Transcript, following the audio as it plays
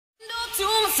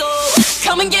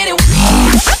come and get it.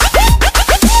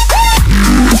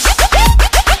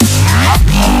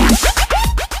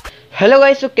 Hello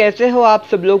guys, तो कैसे हो आप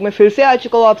सब लोग। मैं फिर से आ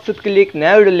चुका हूँ आप सबके लिए एक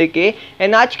नया वीडियो लेके।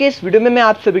 एंड आज के इस वीडियो में मैं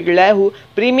आप सभी के लाया हूँ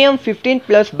premium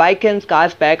 15+ bike and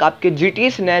cars pack आपके GT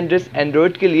सैन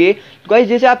एंड्रॉइड के लिए। गाइस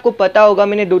जैसे आपको पता होगा,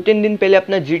 मैंने 2-3 दिन पहले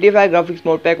अपना GT 5 ग्राफिक्स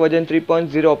मोडपैक वर्जन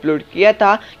 3.0 अपलोड किया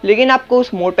था, लेकिन आपको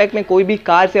उस मोडपैक में कोई भी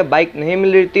कार्स या बाइक नहीं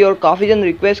मिल रही थी और काफ़ी जन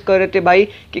रिक्वेस्ट कर रहे थे भाई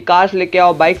कि कार्स लेके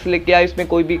आओ, बाइक्स लेके आओ, इसमें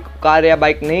कोई भी कार या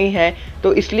बाइक नहीं है।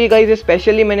 तो इसलिए गाइस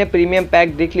स्पेशली मैंने प्रीमियम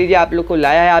पैक देख लीजिए आप लोग को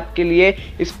लाया है आपके लिए।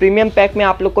 इस प्रीमियम पैक में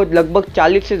आप लोग को लगभग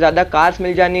 40 से ज़्यादा कार्स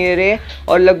मिल जाने रहे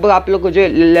और लगभग आप लोग को जो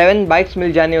 11 बाइक्स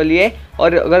मिल जाने वाली है।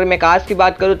 और अगर मैं कार्स की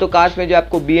बात करूँ तो कार्स में जो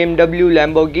आपको BMW,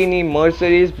 लैम्बोर्गिनी,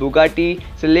 मर्सिडीज, बुगाटी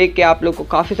से लेके आप लोग को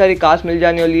काफ़ी सारी कार्स मिल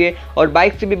जाने वाली है। और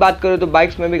बाइक से भी बात करूँ तो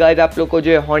बाइक्स में भी गाइस आप लोग को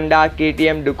जो है Honda,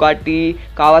 KTM, Ducati,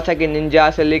 Kawasaki Ninja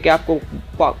से लेके आपको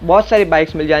बहुत सारी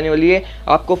बाइक्स मिल जाने वाली है।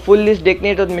 आपको फुल लिस्ट देखनी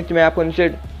है तो मैं आपको नीचे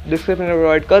डिस्क्रिप्शन में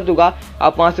प्रोवाइड कर दूंगा,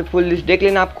 आप वहां से फुल लिस्ट देख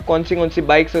लेना आपको कौन सी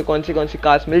बाइक्स और कौन सी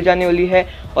कार्स मिल जाने वाली है।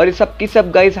 और ये सब की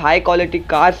सब गाइस हाई क्वालिटी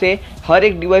कार्स है, हर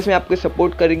एक डिवाइस में आपको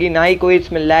सपोर्ट करेगी, ना ही कोई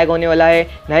इसमें लैग होने वाला है,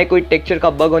 ना ही कोई टेक्सचर का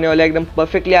बग होने वाला है। एकदम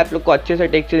परफेक्टली आप लोग को अच्छे से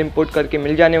टेक्सचर इंपोर्ट करके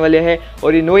मिल जाने वाले हैं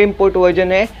और ये नो इम्पोर्ट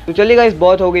वर्जन है। तो चलिए गाइस,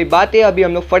 बहुत हो गई बातें, अभी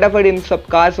हम लोग फटाफट इन सब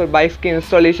कार्स और बाइक्स की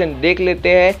इंस्टॉलेशन देख लेते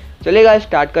हैं। चलिए गाइस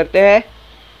स्टार्ट करते हैं।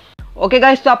 ओके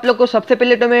गाइस, तो आप लोग को सबसे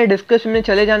पहले तो मेरे डिस्क्रिप्शन में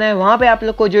चले जाना है, वहाँ पे आप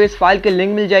लोग को जो इस फाइल की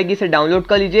लिंक मिल जाएगी, इसे डाउनलोड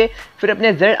कर लीजिए। फिर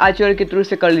अपने Z आर्चिवर के थ्रू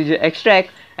से कर लीजिए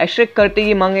एक्सट्रैक्ट करते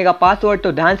ही मांगेगा पासवर्ड।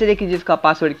 तो ध्यान से देखिए जिसका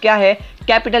पासवर्ड क्या है,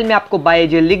 कैपिटल में आपको बाय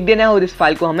लिख देना है और इस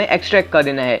फाइल को हमें एक्सट्रैक्ट कर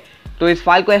देना है। तो इस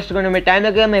फाइल को एक्सट्रैक्ट करने में टाइम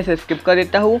लगेगा, मैं इसे स्किप कर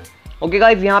देता हूँ। ओके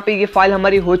गाइस, यहाँ पे ये फाइल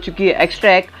हमारी हो चुकी है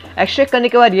एक्सट्रैक्ट करने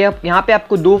के बाद यहाँ पे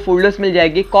आपको 2 फोल्डर्स मिल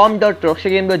जाएगी,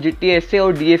 com.rockstagame.gtsc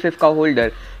और DFF का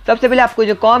फोल्डर। सबसे पहले आपको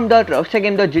जो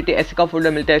com.rockstagame.gtsc का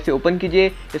फोल्डर मिलता है इसे ओपन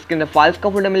कीजिए, इसके अंदर फाइल्स का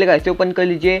फोल्डर मिलेगा, इसे ओपन कर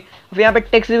लीजिए। फिर यहाँ पे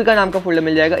टेक्स्ट रिव्यू का नाम का फोल्डर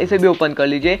मिल जाएगा, इसे भी ओपन कर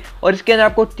लीजिए। और इसके अंदर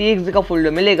आपको txt का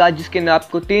फोल्डर मिलेगा, जिसके अंदर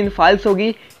आपको 3 फाइल्स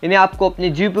होगी, इन्हें आपको अपने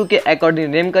GPU के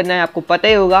अकॉर्डिंग नेम करना है। आपको पता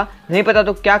ही होगा, नहीं पता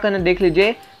तो क्या करना देख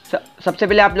लीजिए। सबसे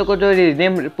पहले आप लोग को जो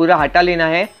नेम पूरा हटा लेना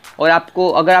है और आपको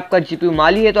अगर आपका GPU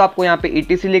माली है तो आपको यहाँ पे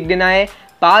ETC लिख देना है,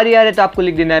 पावर ER है तो आपको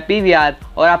लिख देना है PVR,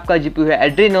 और आपका GPU है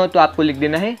एड्रीनो तो आपको लिख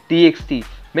देना है TXT।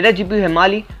 मेरा GPU है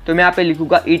माली तो मैं यहाँ पे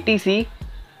लिखूंगा ETC,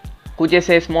 कुछ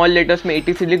ऐसे स्मॉल लेटर्स में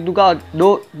ETC लिख दूंगा और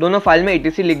दोनों फाइल में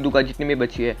ETC लिख दूंगा जितनी भी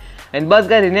बची है। एंड बस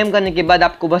गाइस, रिनेम करने के बाद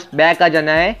आपको बस बैक आ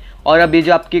जाना है और अब ये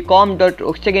जो आपकी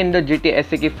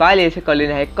com.rockstagame.gtsc की फाइल है इसे कर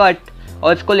लेना है कट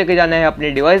और इसको लेके जाना है अपने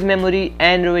डिवाइस मेमोरी,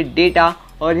 एंड्रॉइड डेटा,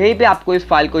 और यहीं पे आपको इस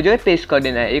फाइल को जो है पेस्ट कर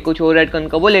देना है। ये कुछ और ऐड करने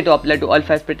का बोले तो अप्लाई टू ऑल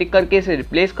फाइल्स पे टिक करके इसे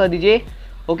रिप्लेस कर दीजिए।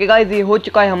 ओके गाइज, ये हो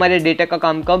चुका है हमारे डेटा का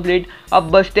काम कंप्लीट। अब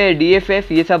बचते हैं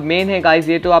DFF, ये सब मेन है गाइज,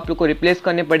 ये तो आप लोग को रिप्लेस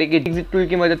करने पड़ेगी TXT टूल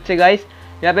की मदद से। गाइज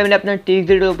यहाँ पे मैंने अपना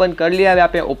TXT ओपन कर लिया है, यहाँ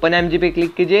पे ओपन MG पे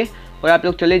क्लिक कीजिए और आप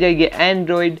लोग चले जाइए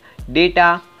एंड्रॉइड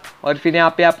डेटा और फिर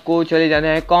यहाँ पे आपको चले जाना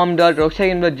है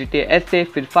com.rockstagame.gtsc,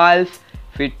 फिर फाइल्स,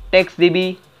 फिर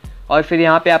TextDB और फिर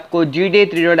यहाँ पे आपको GD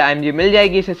 3.img मिल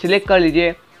जाएगी, इसे सिलेक्ट कर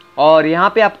लीजिए और यहाँ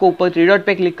पे आपको ऊपर 3 डॉट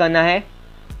पे क्लिक करना है।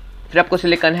 फिर आपको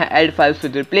सिलेक्ट करना है ऐड फाइल्स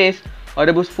विद रिप्लेस और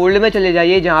अब उस फोल्डर में चले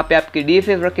जाइए जहाँ पे आपके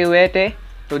DFF रखे हुए थे।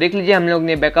 तो देख लीजिए हम लोग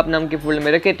ने बैकअप नाम के फोल्डर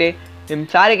में रखे थे, इन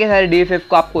सारे के सारे DFF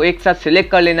को आपको एक साथ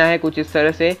सिलेक्ट कर लेना है कुछ इस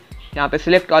तरह से। यहाँ पे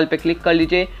सिलेक्ट ऑल पे क्लिक कर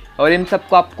लीजिए और इन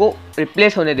सबको आपको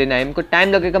रिप्लेस होने देना है, इनको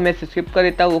टाइम लगेगा, मैं स्किप कर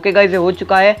देता हूँ। ओके गाइस, ये हो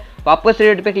चुका है, वापस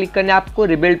रिबिल्ड पे क्लिक करना है, आपको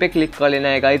रिबिल्ड पे क्लिक कर लेना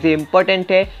है गाइस, ये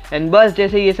इंपॉर्टेंट है। एंड बस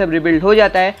जैसे ये सब रिबिल्ड हो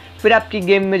जाता है फिर आपकी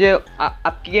गेम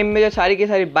में जो सारी की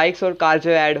सारी बाइक्स और कार जो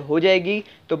ऐड हो जाएगी।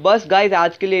 तो बस गाइस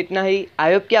आज के लिए इतना ही।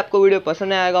 आई होप कि आपको वीडियो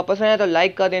पसंद आएगा, पसंद आया तो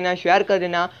लाइक कर देना, शेयर कर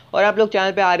देना, और आप लोग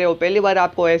चैनल पे आ रहे हो पहली बार,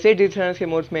 आपको ऐसे डिजिटल के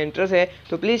मोड्स में इंटरेस्ट है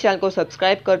तो प्लीज़ चैनल को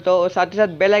सब्सक्राइब कर दो और साथ ही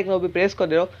साथ बेल आइकन को भी प्रेस कर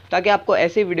दो ताकि आपको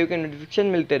ऐसे वीडियो के नोटिफिकेशन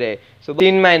मिलते रहे। सो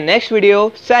in my next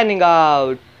video, signing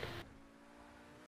out.